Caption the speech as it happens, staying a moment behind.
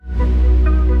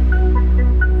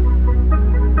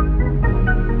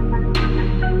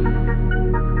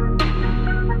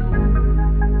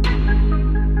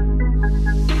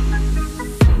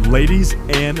Ladies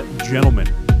and gentlemen,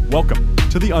 welcome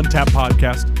to the Untapped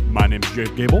Podcast. My name is Wurtz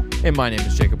Gabel. And my name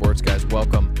is Jacob Wurtz, guys.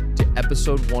 Welcome to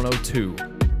episode 102.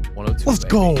 102, Let's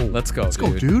go. Let's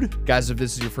go, dude. Guys, if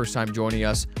this is your first time joining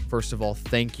us, first of all,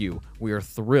 thank you. We are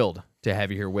thrilled to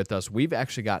have you here with us. We've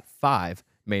actually got 5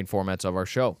 main formats of our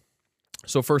show.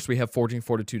 So first, we have Forging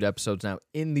Fortitude episodes. Now,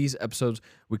 in these episodes,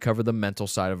 we cover the mental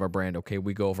side of our brand, okay?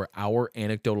 We go over our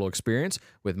anecdotal experience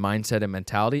with mindset and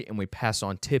mentality, and we pass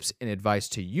on tips and advice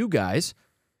to you guys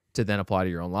to then apply to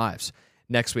your own lives.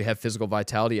 Next, we have Physical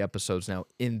Vitality episodes. Now,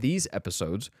 in these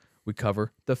episodes, we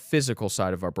cover the physical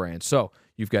side of our brand. So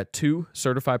you've got 2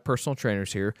 certified personal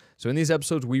trainers here. So in these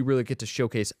episodes, we really get to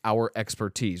showcase our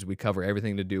expertise. We cover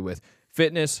everything to do with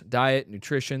fitness, diet,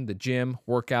 nutrition, the gym,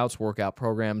 workouts, workout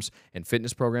programs, and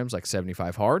fitness programs like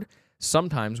 75 Hard.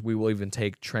 Sometimes we will even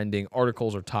take trending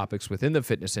articles or topics within the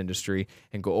fitness industry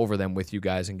and go over them with you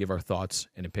guys and give our thoughts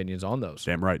and opinions on those.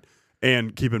 Damn right.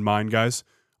 And keep in mind, guys,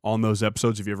 on those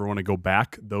episodes, if you ever want to go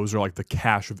back, those are like the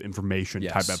cache of information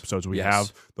type episodes we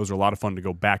have. Those are a lot of fun to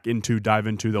go back into, dive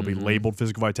into. They'll be labeled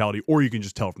Physical Vitality, or you can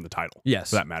just tell from the title. Yes.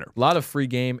 For that matter. A lot of free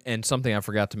game, and something I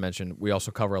forgot to mention, we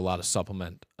also cover a lot of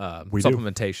supplementation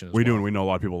as We do, well. and we know a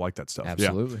lot of people like that stuff.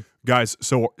 Absolutely. Yeah. Guys,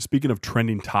 so speaking of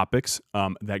trending topics,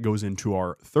 that goes into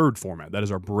our third format. That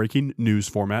is our breaking news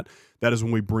format. That is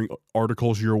when we bring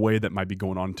articles your way that might be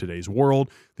going on in today's world.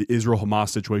 The Israel-Hamas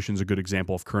situation is a good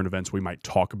example of current events we might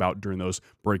talk about during those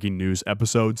breaking news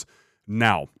episodes.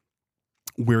 Now,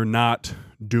 we're not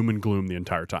doom and gloom the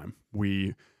entire time.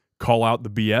 We call out the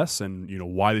BS and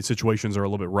why the situations are a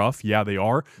little bit rough. Yeah, they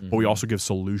are, but we also give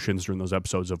solutions during those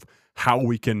episodes of how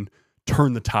we can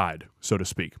turn the tide, so to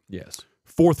speak. Yes.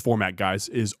 Fourth format, guys,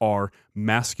 is our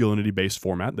masculinity-based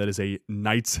format. That is a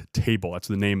Knights Table. That's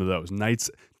the name of those.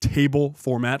 Knights Table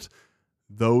format.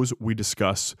 Those we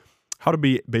discuss how to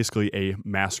be basically a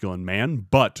masculine man,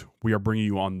 but we are bringing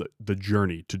you on the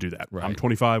journey to do that. Right. I'm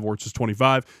 25, Wurtz is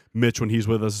 25. Mitch, when he's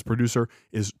with us as producer,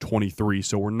 is 23.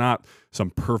 So we're not some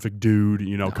perfect dude,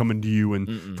 coming to you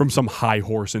and from some high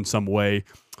horse in some way.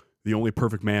 The only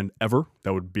perfect man ever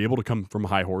that would be able to come from a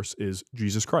high horse is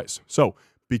Jesus Christ. So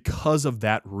because of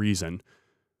that reason,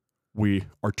 we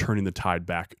are turning the tide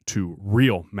back to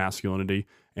real masculinity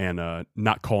and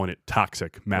not calling it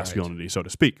toxic masculinity, so to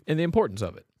speak. And the importance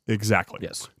of it. Exactly.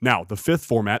 Yes. Now, the 5th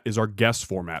format is our guest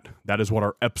format. That is what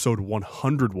our episode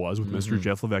 100 was with Mr.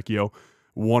 Jeff Lavecchio,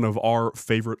 one of our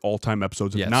favorite all-time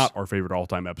episodes, if not our favorite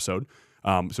all-time episode.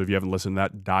 So if you haven't listened to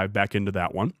that, dive back into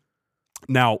that one.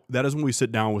 Now, that is when we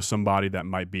sit down with somebody that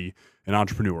might be an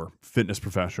entrepreneur, fitness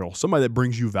professional, somebody that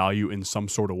brings you value in some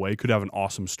sort of way, could have an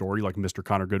awesome story like Mr.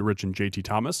 Connor Goodrich and JT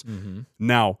Thomas.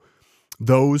 Now,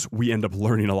 those we end up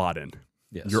learning a lot in.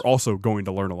 Yes. You're also going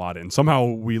to learn a lot in. Somehow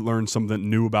we learn something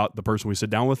new about the person we sit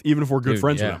down with, even if we're good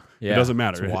friends with them. It doesn't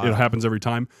matter. It happens every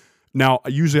time. Now,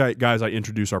 usually, I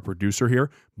introduce our producer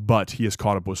here, but he is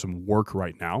caught up with some work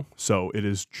right now. So it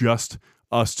is just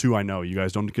us two. I know you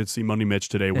guys don't get to see Money Mitch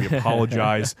today. We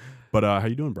apologize. But how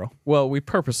you doing, bro? Well, we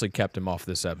purposely kept him off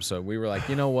this episode. We were like,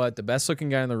 you know what? The best-looking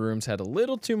guy in the room's had a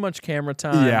little too much camera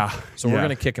time. Yeah. So we're going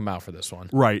to kick him out for this one.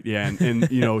 Right, yeah. And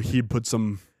he put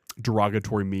some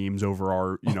derogatory memes over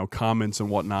our, comments and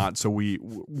whatnot. So we're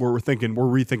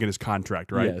rethinking his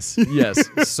contract, right? Yes.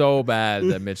 So bad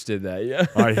that Mitch did that. Yeah.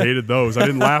 I hated those. I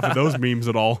didn't laugh at those memes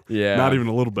at all. Yeah. Not even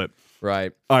a little bit.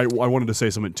 Right. I wanted to say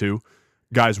something too.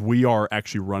 Guys, we are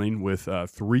actually running with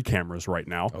 3 cameras right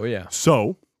now. Oh, yeah.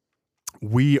 So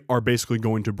we are basically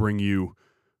going to bring you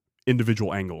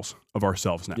individual angles of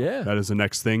ourselves now. Yeah. That is the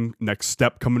next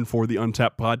step coming for the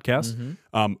Untapped podcast.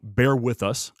 Bear with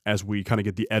us as we kind of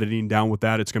get the editing down with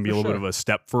that. It's going to be a little bit of a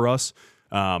step for us,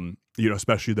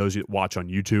 especially those that watch on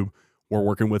YouTube. We're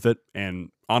working with it,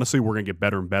 and honestly, we're going to get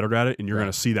better and better at it, and you're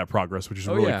going to see that progress, which is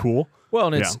really cool.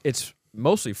 Well, and it's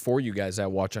mostly for you guys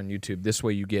that watch on YouTube. This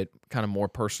way you get kind of more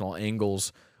personal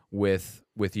angles with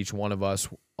each one of us,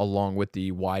 along with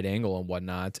the wide angle and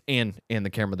whatnot, and the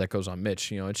camera that goes on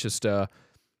Mitch. It's just I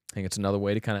think it's another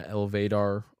way to kind of elevate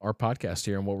our podcast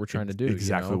here and what we're trying to do.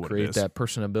 Exactly what create it is. that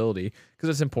personability, because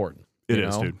it's important. It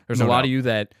is, dude. There's a lot of you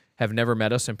that have never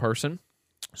met us in person,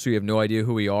 so you have no idea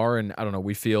who we are, and I don't know,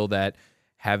 we feel that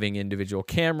having individual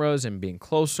cameras and being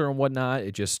closer and whatnot,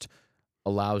 it just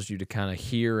allows you to kind of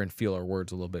hear and feel our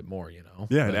words a little bit more,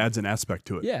 Yeah, it adds an aspect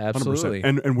to it. Yeah, absolutely.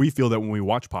 100%. And we feel that when we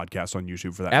watch podcasts on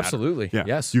YouTube for that absolutely. matter.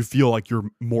 Yeah. Yes. You feel like you're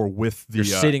more with the... You're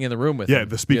sitting in the room with them,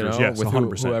 the speakers, yes, with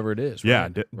 100%. whoever it is. Right? Yeah,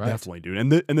 definitely, dude.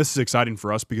 And this is exciting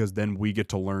for us because then we get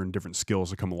to learn different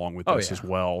skills that come along with this as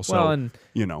well. So, and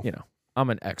I'm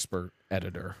an expert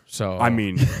editor, so... I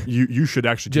mean, you should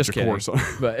actually teach a course on...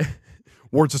 But...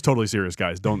 Wurtz is totally serious,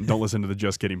 guys. Don't listen to the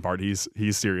just kidding part. He's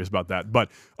serious about that.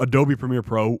 But Adobe Premiere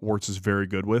Pro, Wurtz is very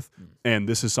good with, and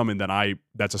this is something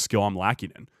that's a skill I'm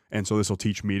lacking in, and so this will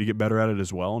teach me to get better at it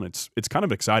as well. And it's kind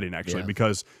of exciting actually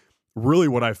because really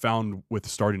what I found with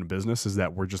starting a business is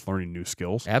that we're just learning new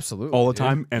skills absolutely all the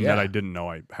time, and that I didn't know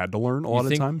I had to learn a lot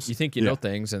of times. You think you know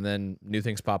things, and then new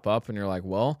things pop up, and you're like,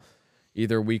 well,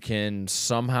 either we can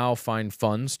somehow find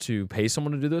funds to pay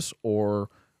someone to do this, or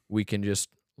we can just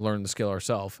learn the skill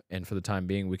ourselves, and for the time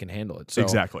being, we can handle it. So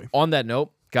exactly. On that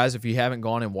note, guys, if you haven't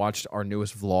gone and watched our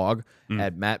newest vlog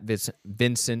at Matt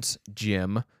Vincent's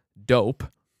Gym, Dope,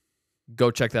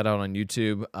 go check that out on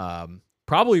YouTube.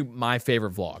 Probably my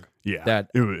favorite vlog. Yeah, that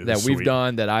we've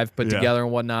done, that I've put together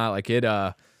and whatnot. Like it,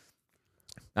 I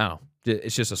don't know.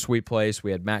 It's just a sweet place.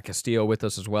 We had Matt Castillo with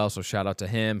us as well, so shout out to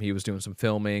him. He was doing some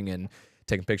filming and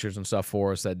taking pictures and stuff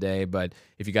for us that day. But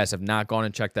if you guys have not gone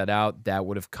and checked that out, that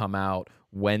would have come out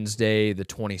Wednesday the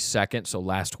 22nd, so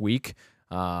last week,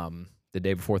 the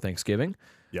day before Thanksgiving.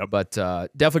 Yep. But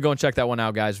definitely go and check that one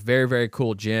out, guys. Very, very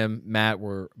cool gym.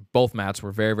 Both Matts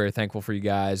were very, very thankful for you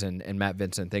guys. And Matt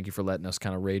Vincent, thank you for letting us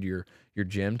kind of raid your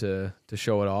gym to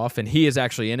show it off. And he is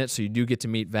actually in it, so you do get to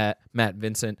meet Matt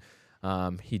Vincent.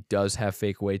 He does have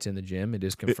fake weights in the gym. It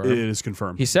is confirmed. It is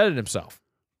confirmed. He said it himself.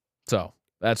 So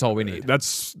that's all we need.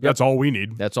 That's all we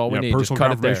need. That's all we need. Personal Just cut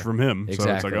confirmation it there. from him. Exactly.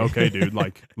 So it's like, okay, dude,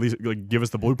 like at least give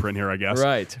us the blueprint here, I guess.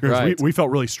 Right. Because right. we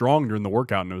felt really strong during the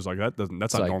workout, and it was like that's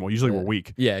not like, normal. Usually we're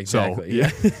weak. Yeah, exactly. So,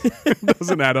 it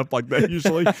doesn't add up like that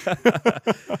usually.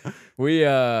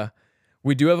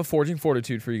 We do have a Forging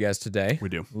Fortitude for you guys today. We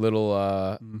do.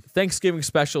 Little Thanksgiving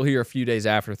special here a few days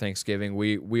after Thanksgiving.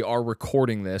 We are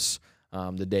recording this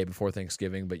the day before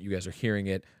Thanksgiving, but you guys are hearing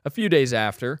it a few days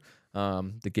after.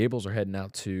 The Gabels are heading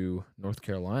out to North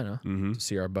Carolina to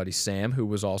see our buddy Sam, who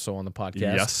was also on the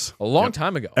podcast a long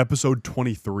time ago. Episode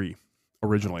 23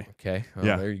 originally. Okay.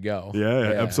 Well, there you go.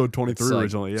 Yeah. Episode 23 it's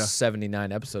originally,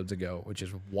 79 episodes ago, which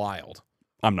is wild.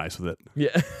 I'm nice with it.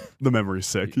 Yeah. The memory's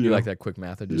sick. You like that quick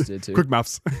math I just did too? Quick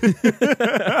maths.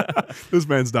 This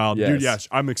man's dialed. Yes. Dude, yes,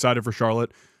 I'm excited for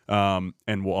Charlotte.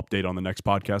 And we'll update on the next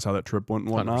podcast how that trip went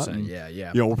and whatnot. And,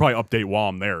 yeah. we'll probably update while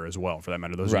I'm there as well, for that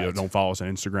matter. Those of you Right. that don't follow us on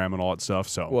Instagram and all that stuff.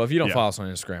 So, well, if you don't follow us on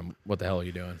Instagram, what the hell are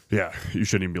you doing? Yeah, you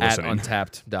shouldn't even be At listening.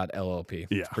 untapped.llp.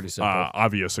 Yeah, It's pretty simple.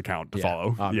 Obvious account to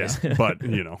follow. obvious. Yeah, but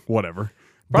whatever.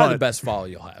 Probably the best follow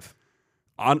you'll have.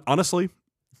 Honestly,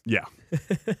 yeah,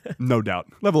 no doubt.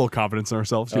 We have a little confidence in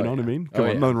ourselves. You know what I mean? Come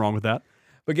on, nothing wrong with that.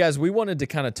 But guys, we wanted to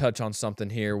kind of touch on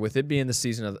something here with it being the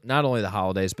season of not only the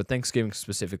holidays, but Thanksgiving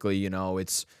specifically.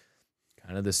 It's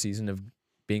kind of the season of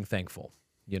being thankful,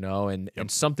 and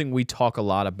something we talk a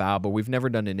lot about, but we've never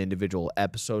done an individual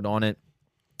episode on it,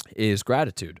 is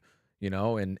gratitude,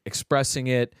 and expressing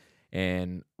it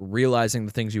and realizing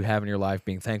the things you have in your life,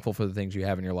 being thankful for the things you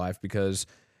have in your life, because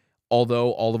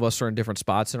although all of us are in different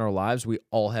spots in our lives, we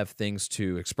all have things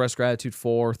to express gratitude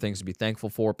for, things to be thankful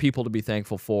for, people to be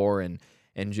thankful for, and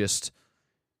just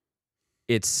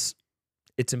it's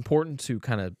important to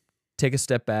kind of take a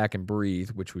step back and breathe,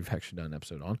 which we've actually done an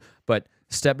episode on, but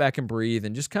step back and breathe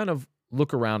and just kind of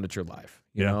look around at your life.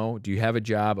 You know, do you have a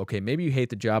job? Okay, maybe you hate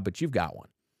the job, but you've got one.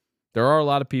 There are a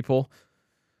lot of people,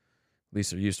 at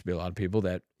least there used to be a lot of people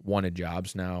that wanted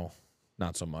jobs. Now,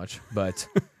 not so much, but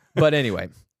anyway,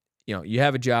 you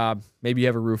have a job, maybe you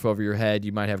have a roof over your head,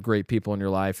 you might have great people in your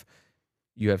life.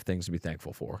 You have things to be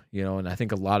thankful for, and I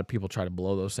think a lot of people try to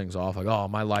blow those things off like, oh,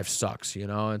 my life sucks,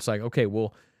 It's like, okay,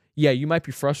 well, yeah, you might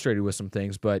be frustrated with some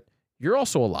things, but you're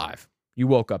also alive. You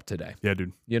woke up today. Yeah,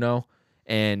 dude.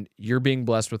 And you're being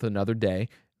blessed with another day.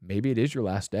 Maybe it is your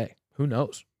last day. Who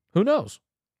knows? Who knows?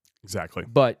 Exactly.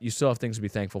 But you still have things to be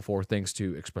thankful for, things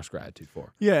to express gratitude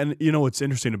for. Yeah, and what's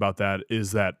interesting about that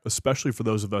is that, especially for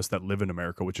those of us that live in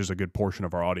America, which is a good portion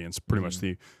of our audience, pretty much I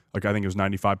think it was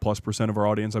 95+% of our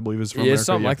audience, I believe, is from America.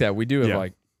 Something like that. We do have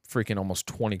like freaking almost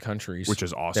 20 countries, which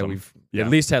is awesome. That we've at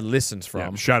least had listens from.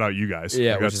 Yeah. Shout out you guys.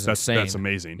 Yeah, which is insane. That's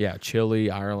amazing. Yeah, Chile,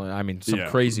 Ireland. I mean, some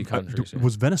crazy countries.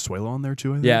 Was Venezuela on there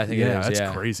too? I think? Yeah, I think it is.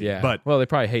 That's crazy. Yeah. But they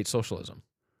probably hate socialism.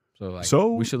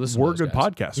 So we should listen. We're to a good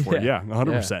podcast for it. Yeah,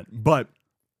 100%. But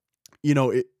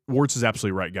Wurtz is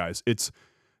absolutely right, guys. It's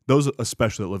those,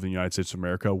 especially that live in the United States of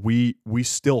America. We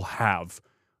still have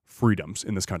freedoms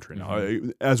in this country now.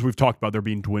 As we've talked about, they're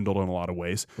being dwindled in a lot of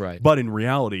ways. Right. But in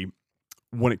reality,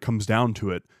 when it comes down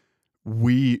to it,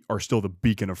 we are still the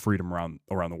beacon of freedom around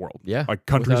the world. Yeah. Like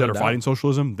countries that are fighting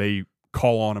socialism, they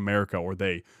call on America, or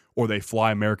they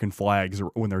fly American flags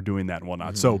when they're doing that and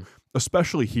whatnot. So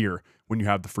especially here, when you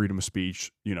have the freedom of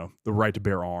speech, the right to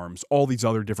bear arms, all these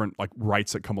other different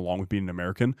rights that come along with being an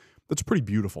American, that's a pretty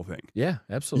beautiful thing. Yeah,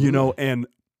 absolutely. And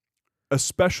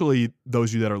especially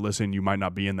those of you that are listening, you might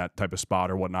not be in that type of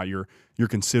spot or whatnot. You're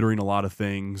considering a lot of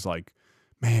things like,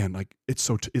 man, like it's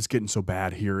getting so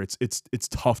bad here. It's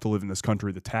tough to live in this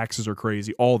country. The taxes are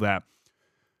crazy, all that.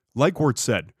 Like Wurtz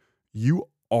said, you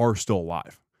are still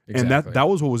alive. Exactly. And that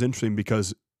was what was interesting,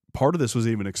 because part of this was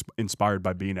even inspired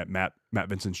by being at Matt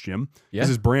Vincent's gym. Yeah. Because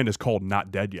his brand is called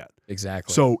Not Dead Yet.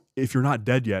 Exactly. So if you're not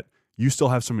dead yet, you still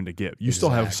have something to give. You still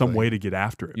have some way to get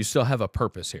after it. You still have a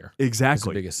purpose here. Exactly. That's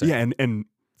the biggest thing. Yeah, and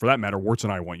for that matter, Wurtz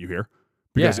and I want you here.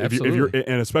 Because if you're,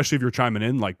 and especially if you're chiming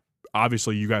in, like,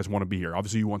 obviously you guys want to be here.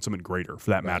 Obviously you want something greater,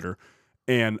 for that matter.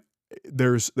 And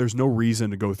there's no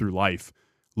reason to go through life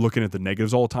looking at the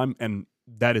negatives all the time. And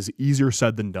that is easier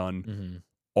said than done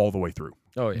all the way through.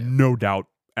 Oh, yeah. No doubt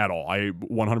at all. I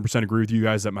 100% agree with you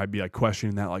guys that might be like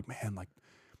questioning that, like, man, like,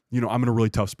 I'm in a really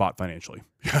tough spot financially.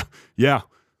 Yeah.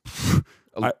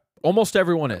 Almost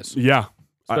everyone is. Yeah.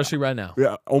 Especially right now.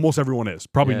 Yeah, almost everyone is.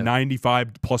 Probably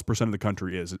 95+% of the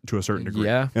country is, to a certain degree.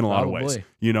 Yeah, in a lot of ways.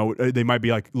 They might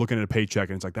be like looking at a paycheck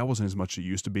and it's like, that wasn't as much as it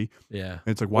used to be. Yeah. And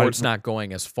it's like, why? Or it's not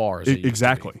going as far as it used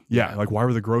exactly. to be. Yeah. Like, why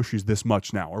were the groceries this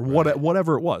much now, or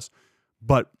whatever it was.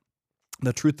 But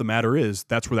the truth of the matter is,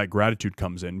 that's where that gratitude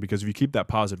comes in, because if you keep that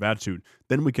positive attitude,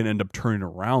 then we can end up turning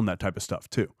around that type of stuff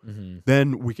too.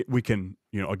 Then we can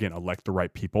again, elect the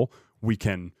right people. We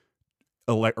can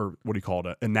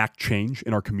enact change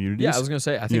in our communities. Yeah, I was going to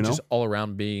say, I think just all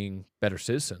around being better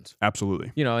citizens.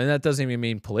 Absolutely. And that doesn't even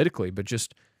mean politically, but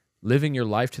just living your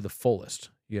life to the fullest,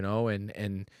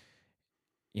 and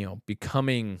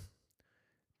becoming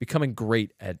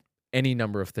great at any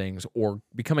number of things, or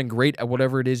becoming great at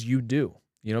whatever it is you do,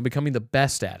 becoming the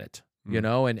best at it,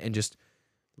 and just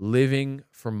living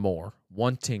for more,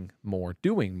 wanting more,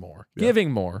 doing more,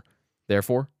 giving more,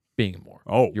 therefore being more.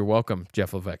 Oh, you're welcome,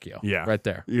 Jeff Lavecchio. Yeah, right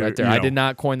there. I did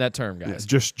not coin that term, guys.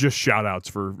 Yeah, just shout outs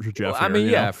for Jeff. Well,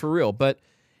 here, for real. But,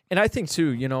 and I think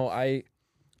too,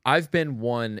 I've been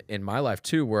one in my life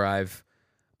too, where I've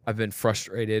been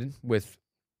frustrated with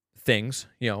things,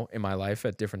 in my life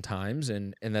at different times,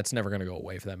 and that's never going to go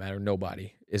away, for that matter.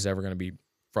 Nobody is ever going to be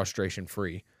frustration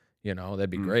free. That'd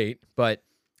be great, but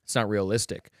it's not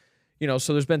realistic.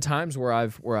 So there's been times where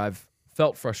I've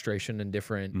felt frustration in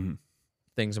different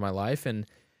things in my life, and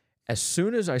as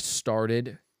soon as I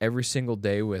started every single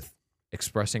day with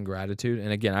expressing gratitude,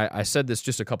 and again, I said this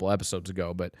just a couple episodes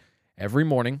ago, but every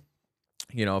morning,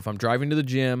 if I'm driving to the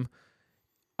gym,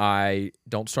 I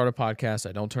don't start a podcast,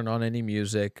 I don't turn on any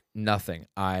music, nothing.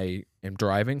 I am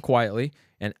driving quietly,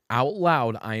 and out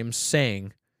loud I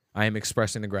am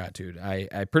expressing the gratitude.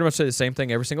 I pretty much say the same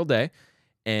thing every single day,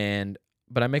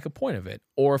 but I make a point of it.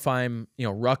 Or if I'm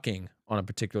rucking on a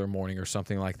particular morning or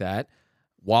something like that,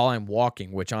 while I'm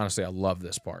walking, which honestly I love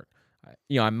this part.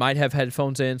 I might have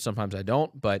headphones in, sometimes I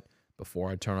don't, but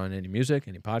before I turn on any music,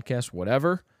 any podcast,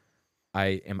 whatever,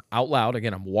 I am out loud.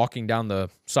 Again, I'm walking down the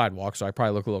sidewalk, so I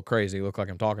probably look a little crazy, look like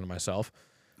I'm talking to myself.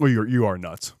 Well, you are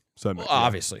nuts. So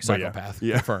obviously, psychopath,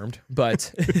 confirmed.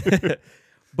 But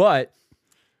but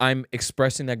I'm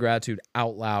expressing that gratitude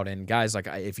out loud. And guys, like,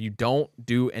 if you don't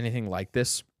do anything like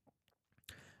this,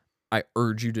 I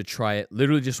urge you to try it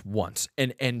literally just once,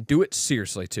 and do it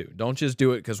seriously too. Don't just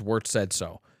do it because Wurtz said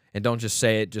so, and don't just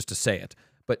say it just to say it,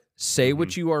 but say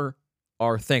what you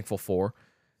are thankful for,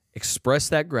 express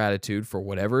that gratitude for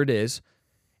whatever it is,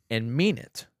 and mean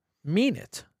it. Mean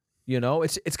it.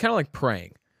 It's kind of like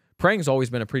praying. Praying has always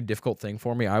been a pretty difficult thing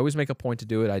for me. I always make a point to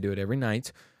do it. I do it every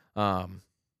night, but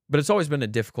it's always been a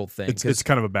difficult thing. It's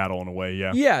kind of a battle in a way,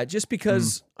 yeah. Yeah, just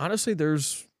because honestly,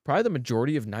 there's probably the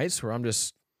majority of nights where I'm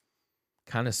just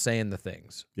kind of saying the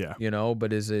things. Yeah.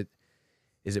 But is it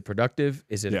productive?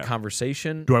 Is it a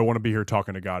conversation? Do I want to be here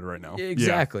talking to God right now?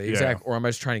 Exactly. Or am I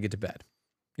just trying to get to bed?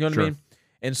 You know what I mean?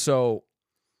 And so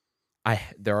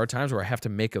there are times where I have to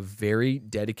make a very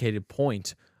dedicated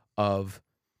point of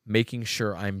making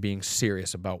sure I'm being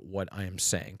serious about what I am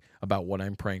saying, about what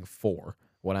I'm praying for,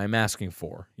 what I'm asking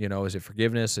for. Is it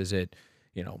forgiveness? Is it,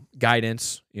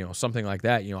 guidance? Something like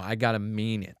that. I got to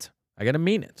mean it.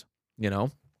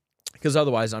 Because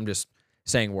otherwise I'm just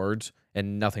saying words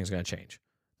and nothing's going to change.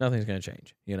 Nothing's going to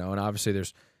change, and obviously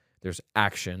there's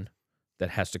action that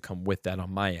has to come with that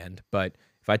on my end. But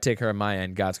if I take care of my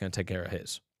end, God's going to take care of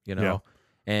his,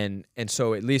 And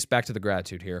so at least back to the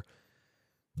gratitude here,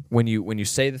 when you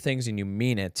say the things and you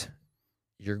mean it,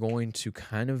 you're going to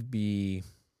kind of be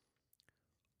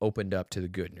opened up to the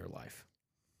good in your life,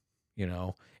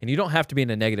 and you don't have to be in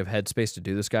a negative headspace to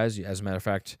do this, guys. As a matter of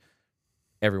fact,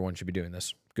 everyone should be doing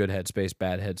this. Good headspace,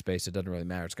 bad headspace, it doesn't really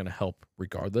matter. It's going to help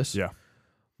regardless. Yeah.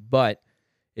 But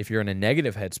if you're in a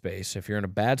negative headspace, if you're in a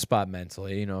bad spot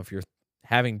mentally, if you're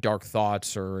having dark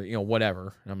thoughts or,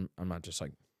 whatever. I'm not just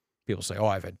like, people say, oh,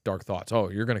 I've had dark thoughts. Oh,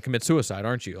 you're going to commit suicide,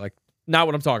 aren't you? Like, not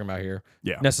what I'm talking about here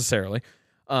necessarily.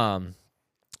 But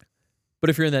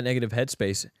if you're in that negative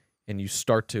headspace and you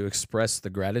start to express the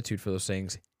gratitude for those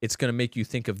things, it's going to make you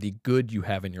think of the good you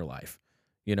have in your life.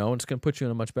 And it's going to put you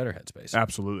in a much better headspace.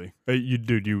 Absolutely.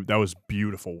 That was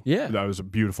beautiful. Yeah. That was a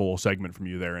beautiful segment from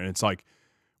you there. And it's like,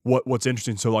 what's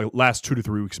interesting, so like last 2 to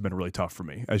 3 weeks have been really tough for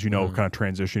me, as you know, kind of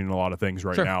transitioning a lot of things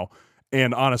right now.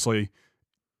 And honestly,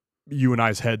 you and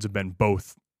I's heads have been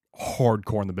both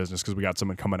hardcore in the business because we got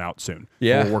someone coming out soon.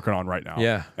 Yeah. We're working on right now.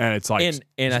 Yeah. And it's like,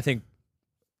 and I think,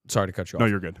 sorry to cut you off. No,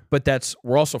 you're good. But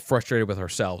we're also frustrated with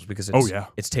ourselves because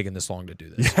it's taken this long to do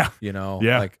this. Yeah.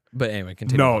 Yeah. Like, but anyway,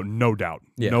 continue. No doubt.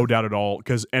 Yeah. No doubt at all.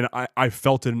 And I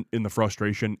felt in the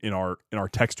frustration in our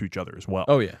text to each other as well.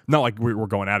 Oh yeah. Not like we're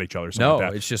going at each other. No,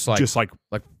 like that. It's just like,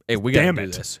 hey, we got to do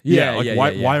this.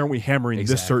 Why aren't we hammering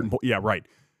this certain point? Yeah, right.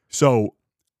 So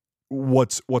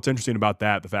what's interesting about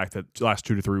that, the fact that the last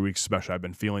 2 to 3 weeks, especially, I've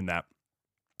been feeling that,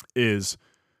 is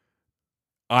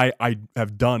I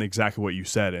have done exactly what you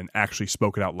said and actually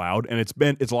spoke it out loud. And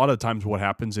it's a lot of the times what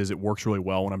happens is it works really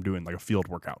well when I'm doing like a field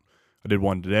workout. I did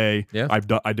one today. Yeah.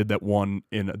 I did that one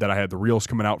that I had the reels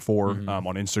coming out for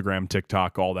on Instagram,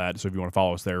 TikTok, all that. So if you want to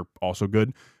follow us there, also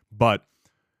good. But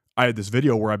I had this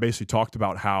video where I basically talked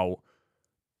about how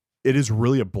it is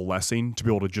really a blessing to be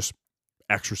able to just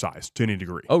exercise to any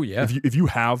degree. Oh yeah. If you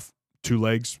have 2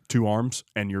 legs, 2 arms,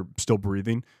 and you're still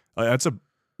breathing, that's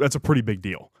a pretty big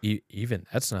deal. Even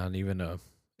that's not even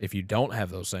if you don't have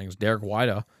those things. Derek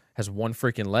Wida has 1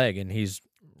 freaking leg and he's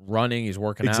running, he's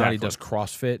working out, he does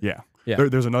CrossFit. Yeah. Yeah.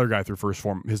 There's another guy through First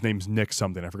Form. His name's Nick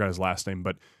something. I forgot his last name,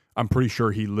 but I'm pretty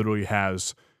sure he literally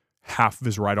has half of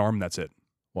his right arm. That's it.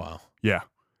 Wow. Yeah.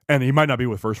 And he might not be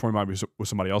with First Form, he might be with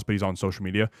somebody else, but he's on social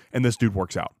media. And this dude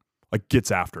works out, like gets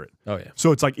after it. Oh yeah.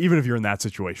 So it's like, even if you're in that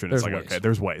situation, it's like, okay,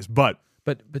 there's ways. But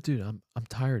dude, I'm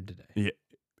tired today.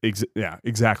 Yeah,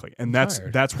 exactly. And that's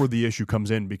where the issue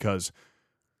comes in, because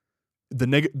the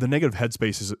negative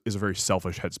headspace is a very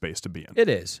selfish headspace to be in. It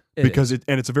is. And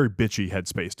it's a very bitchy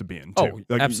headspace to be in too. Oh,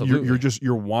 like, absolutely.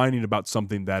 You're whining about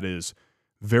something that is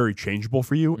very changeable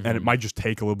for you, and it might just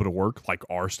take a little bit of work, like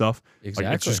our stuff. Exactly.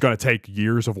 Like, it's just going to take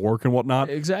years of work and whatnot.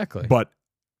 Exactly. But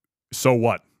so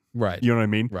what? Right. You know what I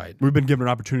mean? Right. We've been given an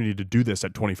opportunity to do this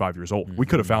at 25 years old. We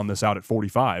could have found this out at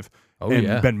 45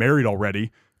 and been married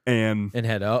already and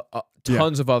had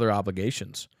tons of other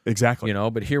obligations. Exactly.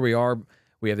 But here we are.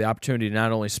 We have the opportunity to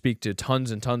not only speak to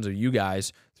tons and tons of you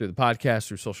guys through the podcast,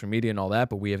 through social media and all that,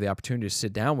 but we have the opportunity to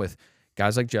sit down with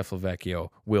guys like Jeff LeVecchio,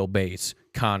 Will Bates,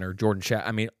 Connor, Jordan Chat.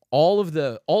 I mean, all of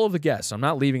the guests. I'm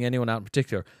not leaving anyone out in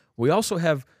particular. We also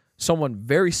have someone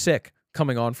very sick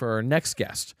coming on for our next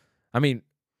guest. I mean,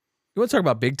 you want to talk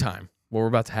about big time, what we're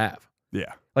about to have.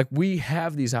 Yeah. Like, we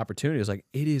have these opportunities. Like,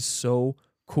 it is so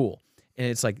cool. And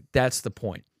it's like, that's the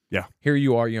point. Yeah. Here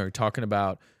you are, you're talking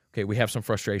about, okay, we have some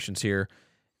frustrations here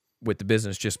with the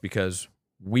business just because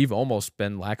we've almost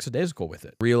been lackadaisical with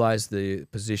it. Realize the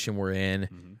position we're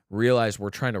in, realize we're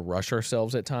trying to rush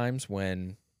ourselves at times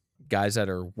when guys that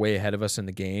are way ahead of us in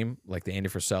the game, like the Andy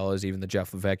Frisellas, even the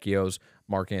Jeff LeVecchios,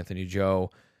 Mark Anthony Joe,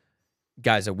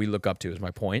 guys that we look up to is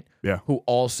my point, who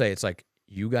all say it's like,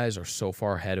 you guys are so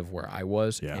far ahead of where I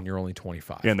was, and you're only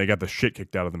 25. Yeah, and they got the shit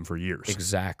kicked out of them for years.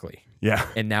 Exactly. Yeah.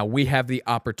 And now we have the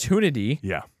opportunity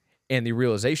and the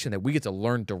realization that we get to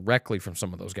learn directly from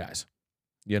some of those guys,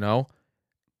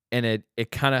 And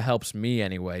it kind of helps me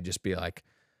anyway, just be like,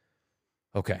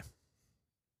 okay,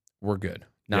 we're good.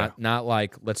 Not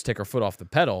like, let's take our foot off the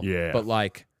pedal, but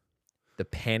like the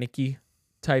panicky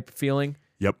type feeling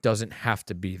doesn't have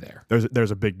to be there.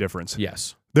 There's a big difference.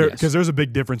 Yes. Because there's a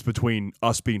big difference between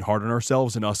us being hard on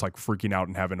ourselves and us like freaking out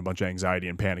and having a bunch of anxiety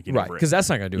and panicking over it. Because that's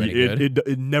not going to do any good.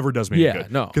 It never does me any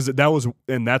good. No. Because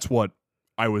that's what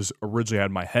I was originally had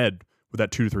in my head with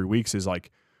that 2 to 3 weeks, is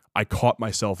like, I caught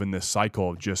myself in this cycle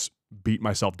of just beat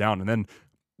myself down, and then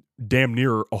damn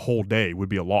near a whole day would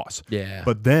be a loss. Yeah.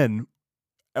 But then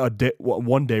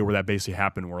one day where that basically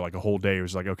happened, where like a whole day it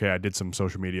was like, okay, I did some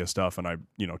social media stuff and I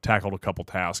tackled a couple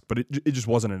tasks, but it just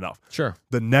wasn't enough. Sure.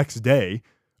 The next day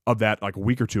of that, like a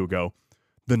week or two ago,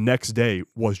 the next day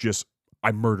was just,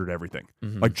 I murdered everything.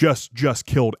 Like just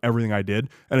killed everything I did.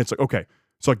 And it's like, okay,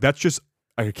 so like that's just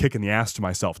like a kick in the ass to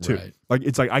myself too. Right. Like,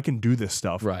 it's like, I can do this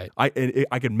stuff. Right. I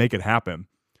can make it happen.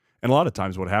 And a lot of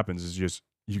times what happens is just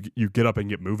you get up and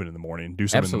get moving in the morning and do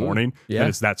something in the morning, and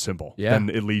it's that simple. Yeah. And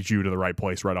it leads you to the right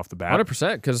place right off the bat.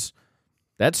 100%, because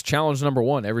That's challenge number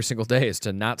one every single day is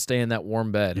to not stay in that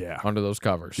warm bed under those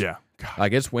covers. Yeah. God.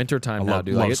 Like, it's wintertime now,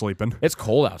 dude. Love sleeping. It's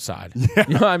cold outside. Yeah.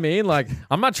 You know what I mean? Like,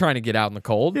 I'm not trying to get out in the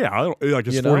cold. Yeah, I don't, like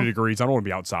it's 40 degrees. I don't want to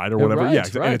be outside or whatever. Right,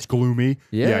 yeah, and it's gloomy.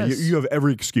 Yes. Yeah, you have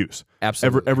every excuse.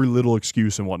 Absolutely. Every little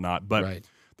excuse and whatnot. But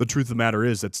the truth of the matter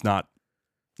is it's not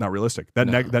realistic. That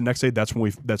next day, that's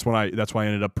why I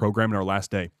ended up programming our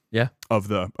last day. Yeah. Of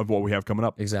what we have coming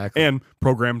up. Exactly. And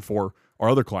programmed for our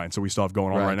other clients that we still have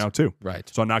going on right now too. Right.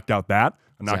 So I knocked out that.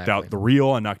 I knocked out the reel.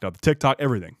 I knocked out the TikTok.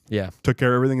 Everything. Yeah. Took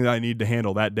care of everything that I needed to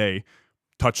handle that day.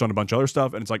 Touched on a bunch of other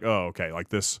stuff, and it's like, oh, okay, like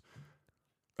this.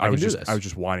 I was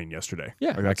just whining yesterday.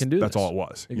 Yeah, like I can do that's this. all it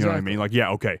was. Exactly. You know what I mean? Like,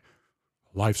 yeah, okay,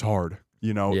 life's hard,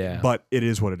 but it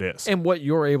is what it is. And what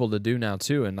you're able to do now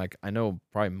too, and like I know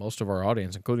probably most of our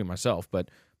audience, including myself, but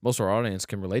most of our audience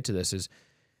can relate to this, is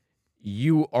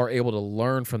you are able to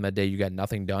learn from that day you got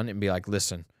nothing done and be like,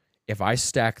 listen, if I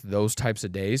stack those types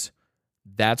of days,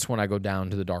 that's when I go down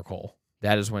to the dark hole.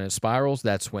 That is when it spirals.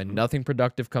 That's when nothing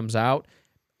productive comes out.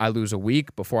 I lose a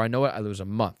week. Before I know it, I lose a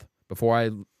month. Before I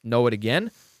know it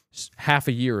again, half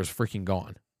a year is freaking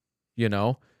gone,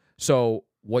 So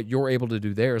what you're able to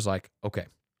do there is like, okay,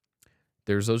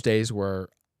 there's those days where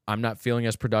I'm not feeling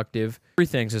as productive.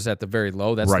 Everything's is at the very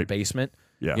low. That's the basement.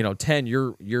 Yeah. 10,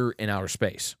 you're in outer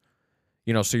space.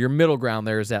 So your middle ground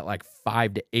there is that like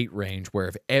 5 to 8 range, where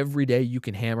if every day you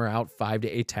can hammer out 5 to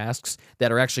 8 tasks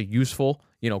that are actually useful,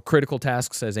 critical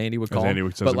tasks, as Andy would call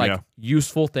them, but like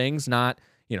useful things, not,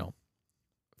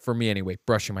 for me anyway,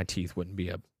 brushing my teeth wouldn't be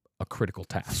a critical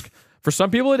task. For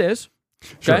some people it is,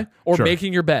 okay? Or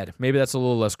making your bed. Maybe that's a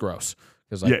little less gross.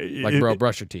 Because bro,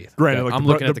 brush your teeth. Granted, okay? I'm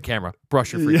looking at the camera.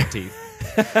 Brush your freaking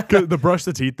teeth. The brush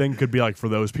the teeth thing could be like for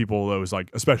those people, those like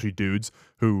especially dudes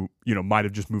who might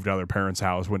have just moved out of their parents'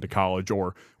 house, went to college,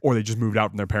 or they just moved out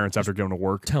from their parents after going to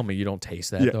work. Tell me you don't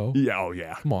taste that though. Yeah. Oh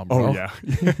yeah. Come on, bro. Oh yeah.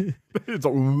 It's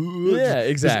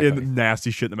exactly. Just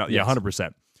nasty shit in the mouth. Yeah,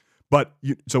 100%. But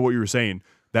so what you were saying,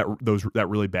 that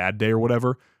really bad day or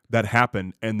whatever that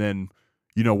happened, and then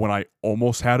when I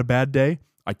almost had a bad day,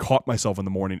 I caught myself in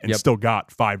the morning and still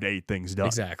got 5 to 8 things done.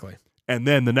 Exactly. And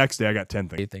then the next day I got 10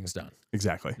 things. 8 things done.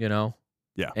 Exactly.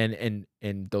 Yeah. And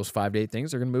those 5 to 8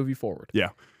 things are going to move you forward. Yeah.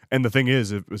 And the thing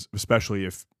is, especially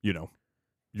if,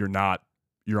 you're not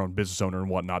your own business owner and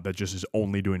whatnot, that just is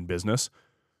only doing business,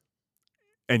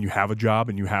 and you have a job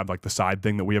and you have like the side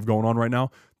thing that we have going on right now,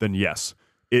 then yes,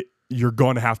 you're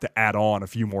going to have to add on a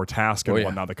few more tasks and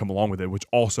whatnot that come along with it, which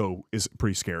also is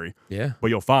pretty scary. Yeah.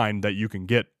 But you'll find that you can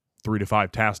get 3 to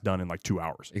 5 tasks done in like 2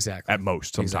 hours. Exactly. At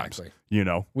most, sometimes. Exactly.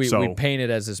 We paint it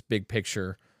as this big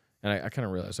picture, and I kind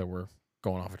of realize that we're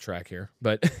going off a track here,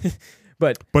 but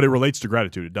it relates to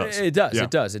gratitude. It does. It does. Yeah.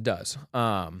 It does.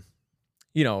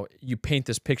 You paint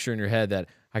this picture in your head that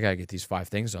I gotta get these 5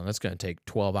 things done. That's gonna take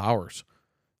 12 hours.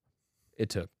 It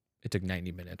took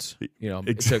 90 minutes. It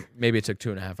took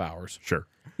 2.5 hours. Sure.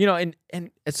 And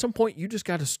at some point you just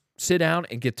got to sit down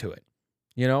and get to it.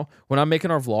 When I'm making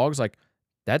our vlogs, like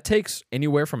that takes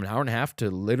anywhere from an hour and a half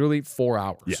to literally 4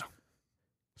 hours. Yeah.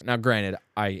 Now, granted,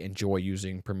 I enjoy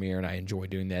using Premiere and I enjoy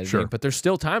doing that editing, but there's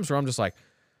still times where I'm just like,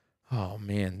 oh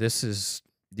man, these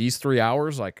 3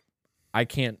 hours, like I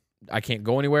can't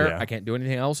go anywhere. Yeah. I can't do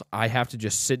anything else. I have to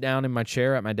just sit down in my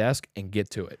chair at my desk and get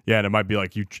to it. Yeah, and it might be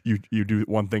like you do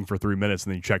one thing for 3 minutes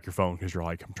and then you check your phone because you're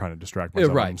like, I'm trying to distract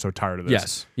myself. Right. I'm so tired of this.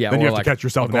 Yes. Yeah. Then you have like, to catch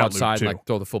yourself in go that outside loop too. and like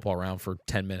throw the football around for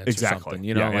 10 minutes exactly. or something.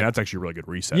 Yeah, like, and that's actually a really good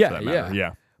reset for that matter.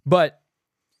 Yeah. But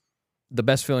the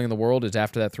best feeling in the world is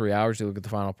after that 3 hours, you look at the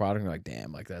final product and you're like,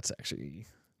 damn, like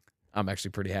I'm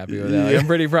actually pretty happy with that. Like, I'm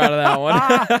pretty proud of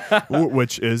that one.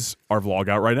 Which is our vlog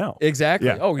out right now. Exactly.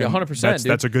 Yeah. Oh, yeah, 100%.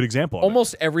 That's a good example of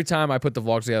Almost every time I put the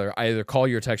vlogs together, I either call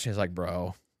you or text you. It's like,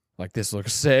 bro, like this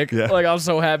looks sick. Yeah. Like I'm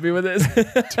so happy with this.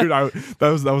 Dude,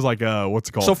 that was like what's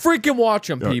it called? So freaking watch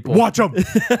them, people. Watch them.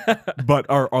 But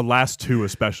our last 2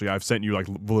 especially, I've sent you like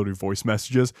literally voice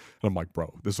messages, and I'm like,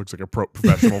 bro, this looks like a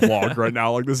professional vlog right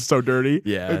now. Like this is so dirty.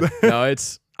 Yeah. No,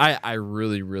 I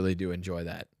really, really do enjoy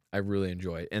that. I really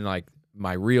enjoy it. And like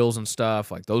my reels and stuff,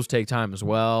 like those take time as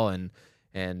well. And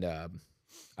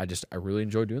I really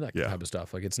enjoy doing that type of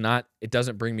stuff. Like it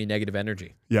doesn't bring me negative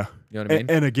energy. Yeah. You know what I mean?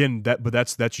 And again,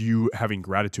 that's you having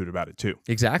gratitude about it too.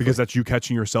 Exactly. Because that's you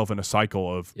catching yourself in a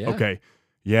cycle of, okay,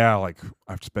 like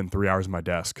I've spent 3 hours at my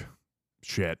desk.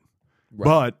 Shit. Right.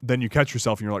 But then you catch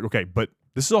yourself and you're like, okay, but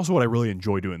this is also what I really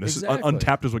enjoy doing. This is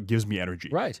untapped is what gives me energy.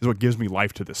 Right. Is what gives me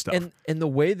life to this stuff. And the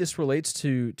way this relates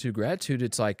to gratitude,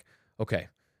 it's like, okay,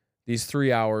 these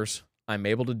 3 hours, I'm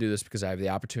able to do this because I have the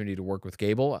opportunity to work with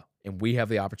Gabel, and we have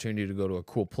the opportunity to go to a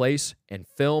cool place and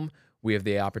film. We have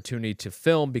the opportunity to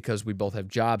film because we both have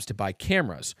jobs to buy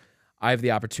cameras. I have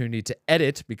the opportunity to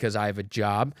edit because I have a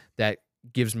job that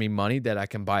gives me money that I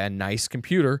can buy a nice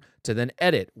computer to then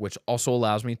edit, which also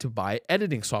allows me to buy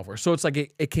editing software. So it's like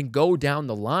it can go down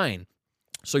the line.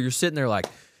 So you're sitting there like,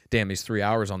 damn, these 3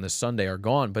 hours on this Sunday are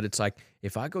gone. But it's like,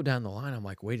 if I go down the line, I'm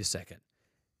like, wait a second.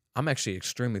 I'm actually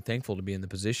extremely thankful to be in the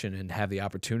position and have the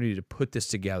opportunity to put this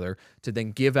together to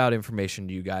then give out information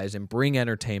to you guys and bring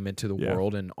entertainment to the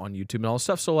world and on YouTube and all this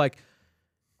stuff. So like,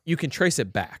 you can trace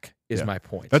it back is my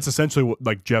point. That's essentially what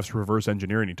like Jeff's reverse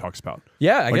engineering he talks about.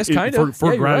 Yeah, I guess kind of.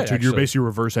 For gratitude, you're basically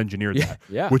reverse engineered that.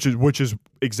 Yeah. Which is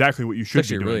exactly what you should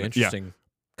be doing. It's actually a really interesting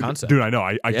concept. Dude, I know.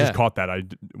 I just caught that. I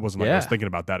wasn't like I was thinking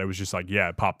about that. It was just like,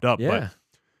 it popped up. But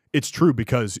it's true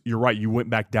because you're right. You went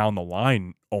back down the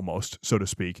line almost, so to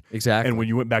speak. Exactly. And when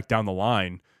you went back down the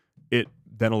line, it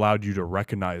then allowed you to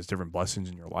recognize different blessings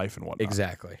in your life and whatnot.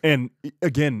 Exactly. And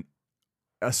again,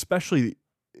 especially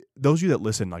those of you that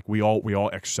listen, like we all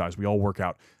exercise, we all work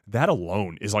out. That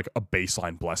alone is like a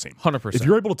baseline blessing. 100%. If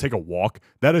you're able to take a walk,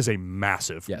 that is a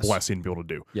massive blessing to be able to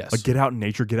do. Yes. Like get out in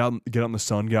nature, get out in the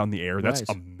sun, get out in the air. That's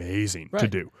amazing to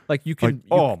do. Like you can.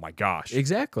 Oh my gosh.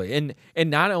 Exactly. And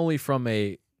not only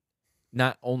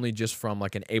just from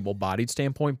like an able-bodied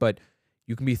standpoint, but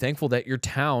you can be thankful that your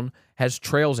town has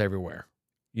trails everywhere.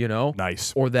 You know,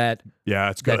 nice. Or that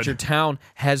it's good. That your town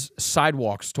has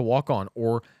sidewalks to walk on,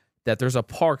 or that there's a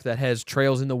park that has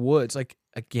trails in the woods. Like,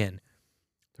 again,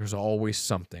 there's always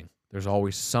something. There's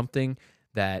always something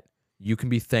that you can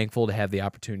be thankful to have the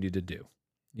opportunity to do,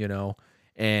 you know?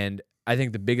 And I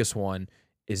think the biggest one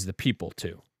is the people,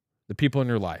 too. The people in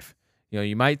your life. You know,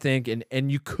 you might think,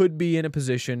 and you could be in a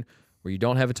position where you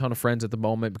don't have a ton of friends at the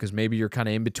moment because maybe you're kind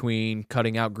of in between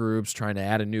cutting out groups, trying to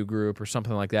add a new group or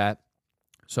something like that.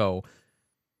 So,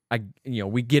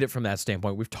 we get it from that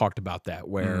standpoint. We've talked about that,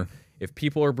 where if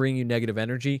people are bringing you negative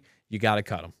energy, you got to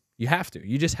cut them. You have to.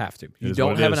 You just have to. You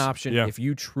don't have an option. If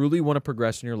you truly want to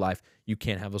progress in your life, you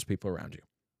can't have those people around you.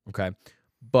 Okay?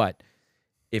 But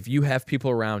if you have people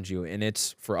around you, and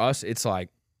it's, for us, it's like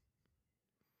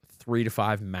 3 to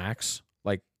 5 max,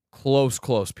 like close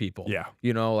people. Yeah.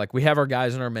 You know, like we have our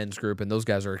guys in our men's group, and those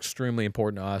guys are extremely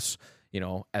important to us, you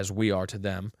know, as we are to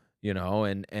them, you know,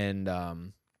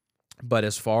 but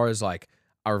as far as like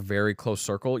our very close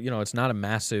circle, you know, it's not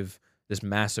this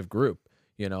massive group,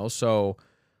 you know, so,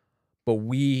 but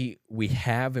we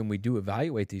have, and we do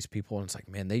evaluate these people, and it's like,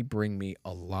 man, they bring me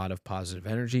a lot of positive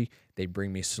energy. They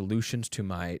bring me solutions to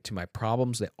my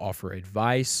problems. They offer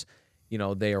advice, you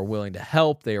know, they are willing to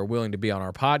help. They are willing to be on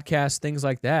our podcast, things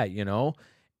like that, you know,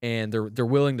 and they're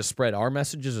willing to spread our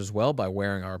messages as well by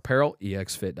wearing our apparel,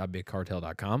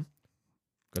 exfit.bigcartel.com.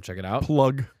 Go check it out.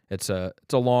 Plug. It's a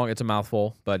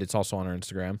mouthful, but it's also on our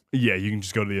Instagram. Yeah, you can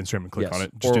just go to the Instagram and click on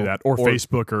it. Just do that. Or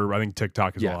Facebook, or I think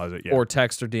TikTok as well has it. Yeah. Or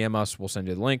text or DM us. We'll send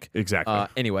you the link. Exactly.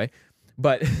 Anyway,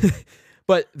 but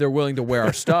they're willing to wear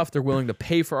our stuff. They're willing to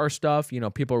pay for our stuff. You know,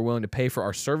 people are willing to pay for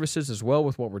our services as well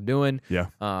with what we're doing. Yeah.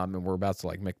 And we're about to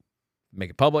like make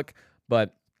it public.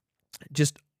 But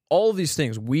just all of these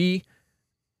things,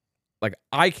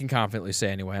 I can confidently say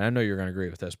anyway, and I know you're going to agree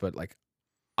with this, but like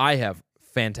I have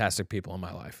fantastic people in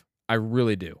my life. I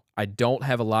really do. I don't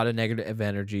have a lot of negative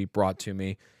energy brought to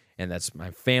me, and that's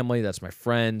my family, that's my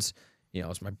friends, you know,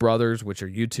 it's my brothers, which are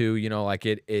you two, you know, like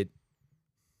it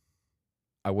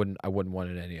I wouldn't want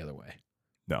it any other way.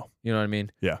 No. You know what I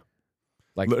mean? Yeah.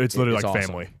 Like it's literally like awesome.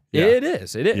 family. Yeah. It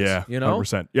is. Yeah. You know?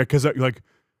 100%. Yeah, because like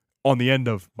on the end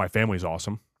of my family's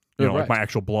awesome. You know, like my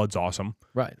actual blood's awesome.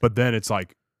 Right. But then it's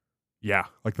like,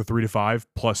 like the 3 to 5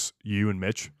 plus you and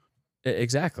Mitch.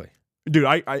 Exactly. Dude,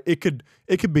 it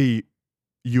could be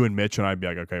you and Mitch, and I'd be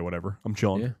like, okay, whatever, I'm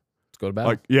chilling. Yeah, let's go to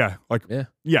battle.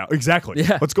 Yeah, exactly.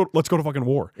 Yeah, let's go to fucking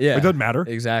war. Yeah, it doesn't matter.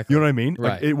 Exactly. You know what I mean?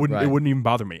 Right. Like, it wouldn't even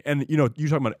bother me. And you know, you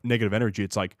talking about negative energy.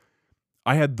 It's like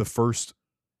I had the first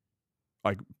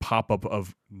like pop up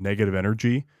of negative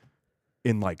energy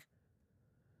in like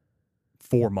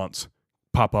 4 months.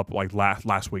 Pop up like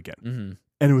last weekend, and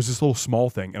it was this little small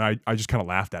thing, and I just kind of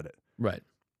laughed at it. Right.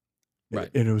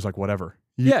 And it was like whatever.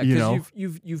 Because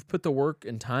you've put the work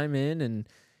and time in, and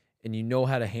you know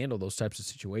how to handle those types of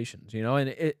situations, you know,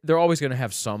 and they're always going to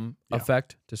have some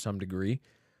effect to some degree,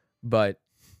 but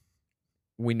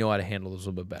we know how to handle those a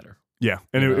little bit better. Yeah,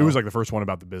 and it was like the first one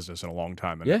about the business in a long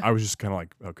time, and I was just kind of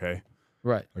like, okay,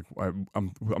 right, like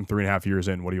I'm 3.5 years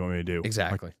in. What do you want me to do?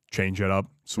 Exactly. Like, change it up,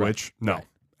 switch? Right. No,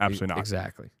 absolutely not.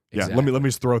 Exactly. Yeah, Exactly. let me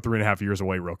just throw 3.5 years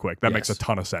away real quick. That makes a Yes.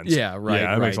 ton of sense. Yeah, right,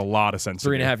 Yeah, that makes a right. lot of sense.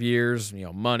 3.5 years,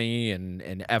 money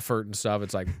and effort and stuff.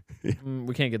 It's like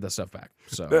we can't get that stuff back.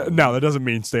 So No, that doesn't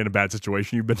mean stay in a bad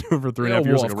situation. You've been doing for 3.5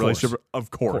 years, well, like a of relationship. course.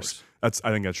 Of course. I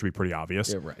think that should be pretty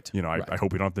obvious. Yeah, right. I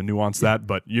hope you don't have to nuance that,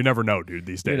 but you never know, dude,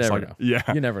 these days. You never know. Yeah.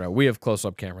 You never know. We have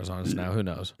close-up cameras on us now. Who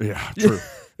knows? Yeah, true.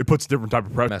 It puts a different type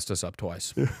of pressure. Messed us up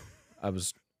twice. I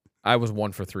was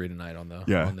 1 for 3 tonight on the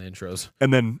intros.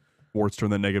 And then Wurtz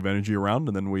turned that negative energy around,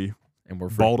 and then we're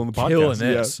balled on the podcast. killing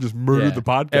this. Yeah, just murdered the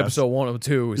podcast. Episode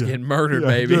 102 was getting murdered,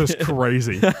 baby. Just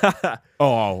crazy.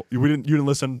 You didn't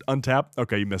listen to Untapped?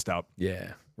 Okay, you missed out.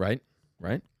 Yeah, right.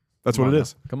 That's what it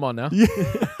is. Come on now. Yeah.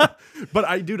 But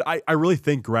I really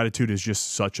think gratitude is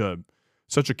just such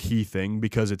a key thing,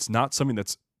 because it's not something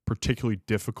that's particularly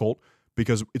difficult,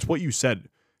 because it's what you said.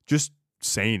 Just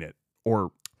saying it,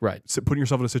 or Right. putting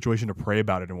yourself in a situation to pray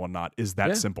about it and whatnot is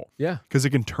that simple. Yeah. Because it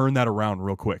can turn that around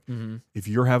real quick. Mm-hmm. If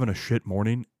you're having a shit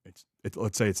morning,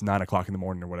 let's say it's 9 o'clock in the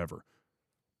morning or whatever.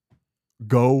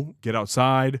 Go get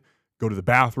outside, go to the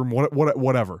bathroom,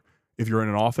 whatever. If you're in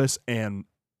an office, and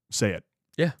say it.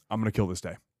 Yeah. I'm going to kill this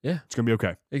day. Yeah. It's going to be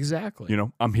okay. Exactly.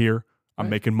 I'm here. I'm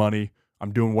making money.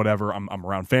 I'm doing whatever. I'm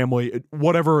around family.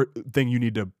 Whatever thing you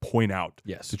need to point out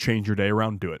to change your day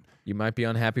around, do it. You might be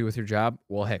unhappy with your job.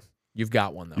 Well, hey, you've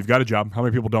got one, though. You've got a job. How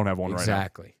many people don't have one right now?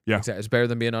 Exactly. Yeah. Exactly. It's better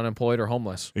than being unemployed or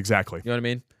homeless. Exactly. You know what I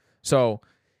mean? So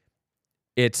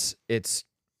it's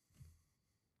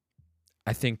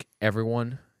I think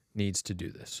everyone needs to do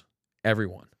this.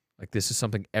 Everyone. Like, this is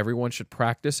something everyone should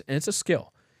practice, and it's a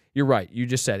skill. You're right. You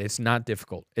just said it's not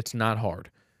difficult. It's not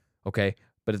hard. Okay?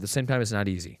 But at the same time, it's not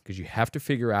easy, because you have to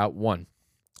figure out one,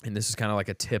 and this is kind of like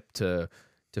a tip to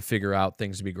figure out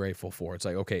things to be grateful for. It's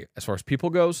like, okay, as far as people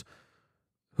goes,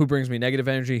 who brings me negative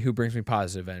energy? Who brings me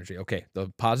positive energy? Okay, the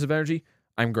positive energy,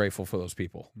 I'm grateful for those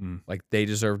people. Like, they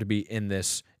deserve to be in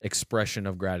this expression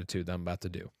of gratitude that I'm about to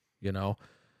do,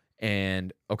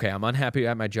 And, okay, I'm unhappy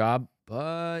at my job,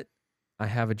 but I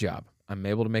have a job. I'm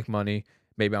able to make money.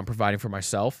 Maybe I'm providing for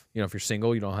myself. If you're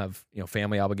single, you don't have,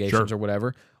 family obligations or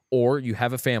whatever. Or you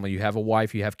have a family, you have a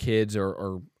wife, you have kids,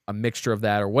 or a mixture of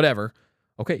that or whatever.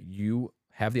 Okay, you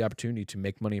have the opportunity to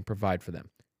make money and provide for them.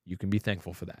 You can be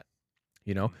thankful for that.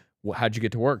 How'd you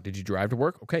get to work? Did you drive to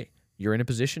work? Okay, you're in a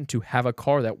position to have a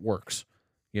car that works.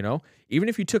 Even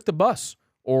if you took the bus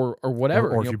or whatever.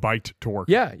 Or if you biked to work.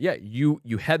 Yeah. You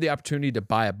had the opportunity to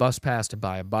buy a bus pass, to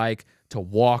buy a bike, to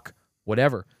walk,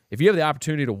 whatever. If you have the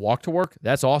opportunity to walk to work,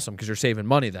 that's awesome, because you're saving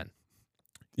money then.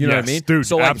 You know what I mean? Dude,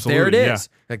 so, like, there it is.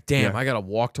 Yeah. Like, damn, I got to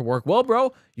walk to work. Well,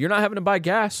 bro, you're not having to buy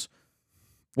gas.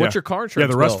 What's your car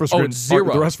insurance the rest bill? of us are getting,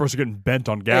 zero. the rest of us are getting bent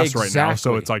on gas right now.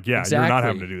 So it's like, you're not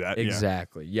having to do that.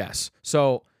 Exactly. Yes.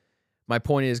 So my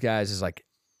point is, guys, is like,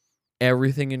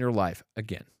 everything in your life,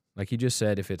 again, like you just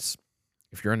said, if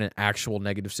you're in an actual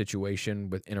negative situation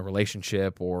within a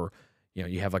relationship, or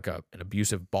you have like an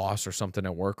abusive boss or something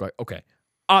at work, like, okay,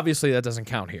 obviously that doesn't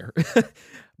count here.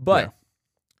 But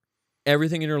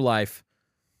everything in your life,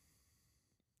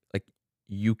 like,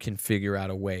 you can figure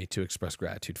out a way to express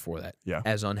gratitude for that. Yeah.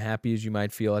 As unhappy as you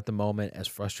might feel at the moment, as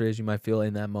frustrated as you might feel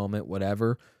in that moment,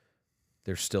 whatever,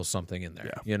 there's still something in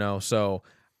there. So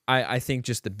I think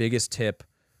just the biggest tip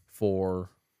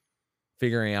for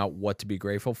figuring out what to be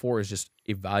grateful for is just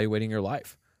evaluating your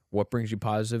life. What brings you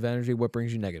positive energy? What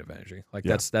brings you negative energy? Like,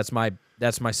 that's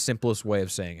my simplest way of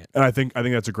saying it. And I think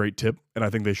that's a great tip, and I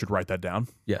think they should write that down.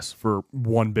 Yes. For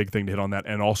one big thing to hit on that,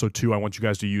 and also two, I want you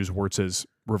guys to use Wurtz's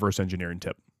reverse engineering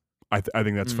tip. I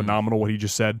think that's phenomenal what he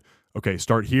just said. Okay,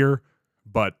 start here,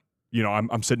 but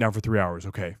I'm sitting down for 3 hours.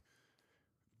 Okay,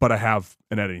 but I have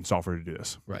an editing software to do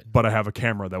this. Right. But I have a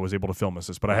camera that was able to film us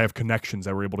this. But I have connections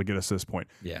that were able to get us to this point.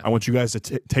 Yeah. I want you guys to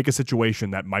take a situation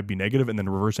that might be negative and then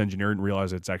reverse engineer it and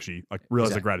realize it's actually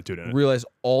the gratitude in it. Realize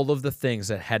all of the things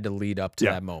that had to lead up to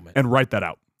that moment. And write that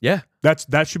out. Yeah.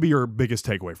 That should be your biggest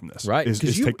takeaway from this. Right. Is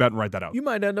take that and write that out. You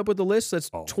might end up with a list that's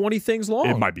 20 things long.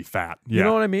 It might be fat. Yeah. You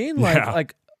know what I mean? Like, Yeah.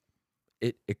 like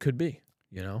it could be,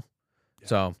 Yeah.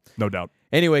 So no doubt.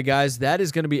 Anyway, guys, that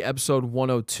is going to be episode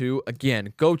 102.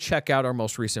 Again, go check out our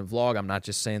most recent vlog. I'm not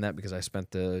just saying that because I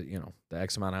spent the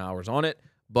X amount of hours on it,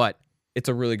 but it's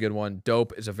a really good one.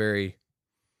 Dope is a very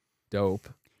dope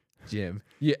gym.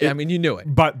 Yeah, I mean, you knew it.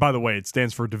 But by the way, it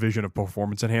stands for Division of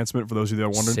Performance Enhancement, for those of you that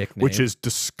are wondering, Sick name. which is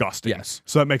disgusting. Yes.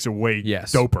 So that makes it way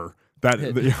doper. That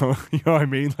you know what I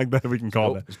mean? Like that we can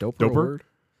call that. Is doper a word?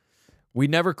 We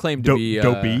never claimed to be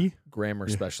dopey grammar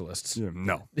specialists. Yeah,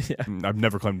 no. I've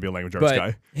never claimed to be a language arts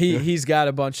guy. He's got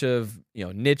a bunch of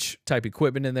niche type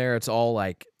equipment in there. It's all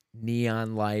like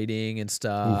neon lighting and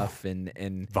stuff. And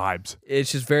Vibes.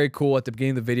 it's just very cool. At the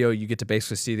beginning of the video, you get to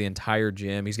basically see the entire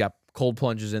gym. He's got cold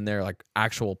plunges in there, like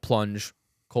actual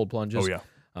cold plunges. Oh, yeah.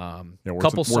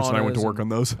 Couple Wurtz and I went to saunas work on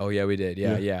those. Oh, yeah, we did.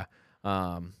 Yeah.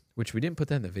 Which we didn't put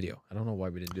that in the video. I don't know why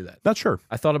we didn't do that. Not sure.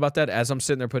 I thought about that as I'm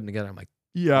sitting there putting it together. I'm like,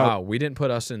 Yeah. wow, we didn't put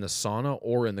us in the sauna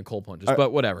or in the cold plunges,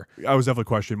 but whatever. I was definitely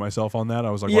questioning myself on that. I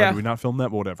was like, why did we not film that?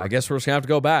 But whatever. I guess we're just going to have to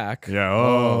go back. Yeah.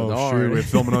 Oh, darn. shoot. We have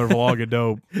to film another vlog.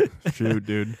 Dope. Shoot,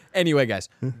 dude. Anyway, guys,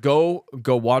 go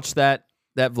watch that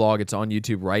vlog. It's on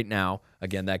YouTube right now.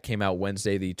 Again, that came out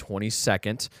Wednesday, the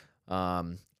 22nd.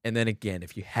 And then again,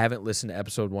 if you haven't listened to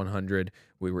episode 100,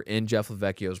 we were in Jeff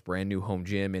Lavecchio's brand new home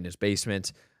gym in his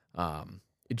basement.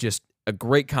 Just a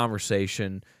great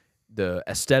conversation. The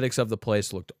aesthetics of the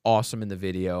place looked awesome in the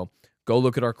video. Go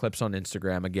look at our clips on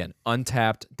Instagram. Again,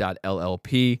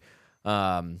 untapped.llp.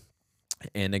 And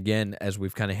again, as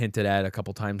we've kind of hinted at a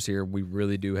couple times here, we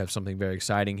really do have something very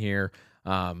exciting here.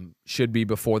 Should be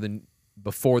before the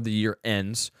year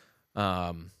ends.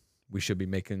 We should be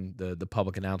making the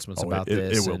public announcements about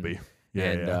this. It will be.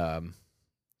 Yeah.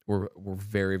 We're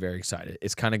very, very excited.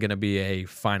 It's kind of going to be a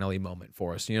finally moment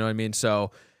for us. You know what I mean?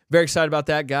 So very excited about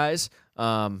that, guys.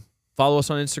 Follow us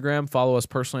on Instagram. Follow us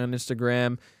personally on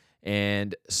Instagram,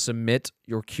 and submit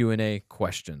your Q&A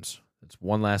questions. That's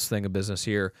one last thing of business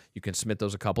here. You can submit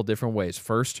those a couple different ways.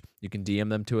 First, you can DM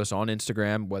them to us on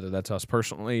Instagram, whether that's us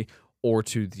personally or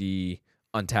to the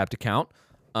Untapped account.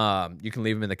 You can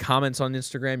leave them in the comments on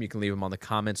Instagram. You can leave them on the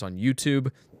comments on YouTube.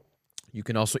 You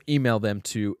can also email them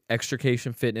to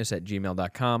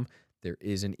extricationfitness@gmail.com. There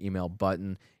is an email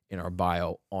button in our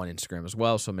bio on Instagram as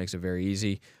well, so it makes it very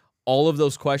easy. All of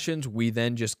those questions we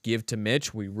then just give to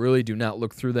Mitch. We really do not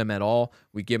look through them at all.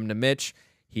 We give them to Mitch.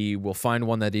 He will find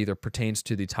one that either pertains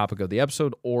to the topic of the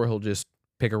episode, or he'll just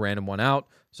pick a random one out.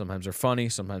 Sometimes they're funny,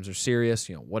 sometimes they're serious,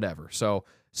 whatever. So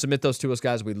submit those to us,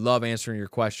 guys. We love answering your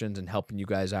questions and helping you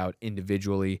guys out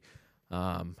individually.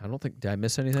 I don't think, did I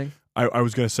miss anything? I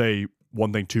was going to say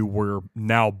one thing, too. We're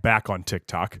now back on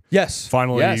TikTok. Yes.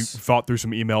 Finally fought through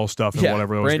some email stuff and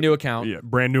whatever. Brand new account. Yeah,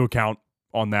 brand new account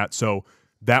on that. So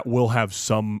that will have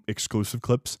some exclusive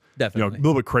clips. Definitely. A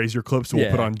little bit crazier clips we'll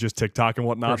put on just TikTok and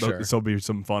whatnot. For sure. So there'll be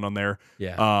some fun on there.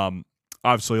 Yeah.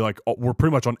 Obviously, we're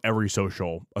pretty much on every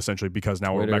social, essentially, because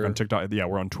now Twitter. we're back on TikTok. Yeah,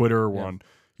 we're on Twitter. We're on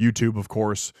YouTube, of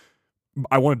course.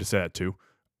 I wanted to say that, too.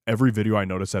 Every video I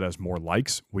notice that has more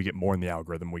likes, we get more in the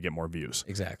algorithm, we get more views.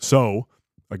 Exactly. So,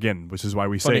 again, which is why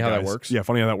we Funny say, how guys, that works. Yeah,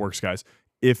 funny how that works, guys.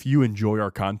 If you enjoy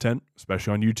our content,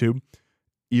 especially on YouTube,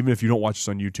 even if you don't watch us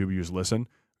on YouTube, you just listen,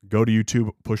 go to YouTube,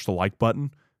 push the like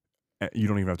button. You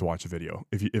don't even have to watch the video.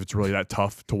 If it's really that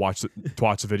tough to watch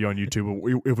the video on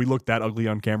YouTube, if we look that ugly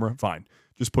on camera, fine.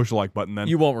 Just push the like button then.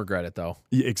 You won't regret it, though.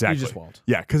 Yeah, exactly. You just won't.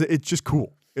 Yeah, because it's just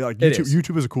cool. Like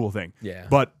YouTube is a cool thing. Yeah.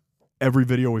 But every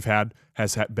video we've had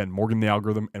has been more in the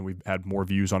algorithm, and we've had more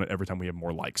views on it every time we have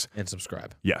more likes. And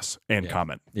subscribe. Yes, and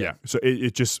comment. Yeah. So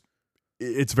it's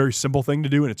a very simple thing to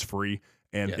do, and it's free,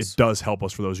 and it does help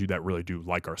us for those of you that really do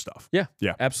like our stuff. Yeah.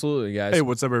 Yeah. Absolutely, guys. Hey,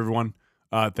 what's up, everyone?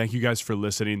 Thank you guys for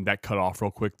listening. That cut off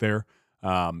real quick there.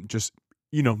 Just,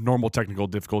 normal technical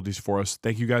difficulties for us.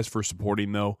 Thank you guys for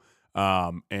supporting, though.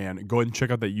 And go ahead and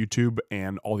check out that YouTube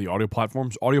and all the audio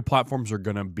platforms. Audio platforms are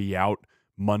going to be out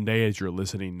Monday as you're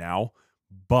listening now.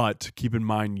 But keep in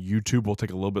mind, YouTube will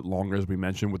take a little bit longer, as we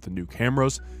mentioned, with the new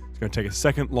cameras. It's going to take a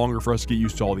second longer for us to get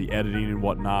used to all the editing and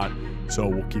whatnot. So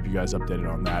we'll keep you guys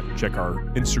updated on that. Check our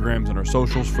Instagrams and our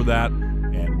socials for that,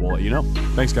 and we'll let you know.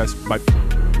 Thanks, guys. Bye.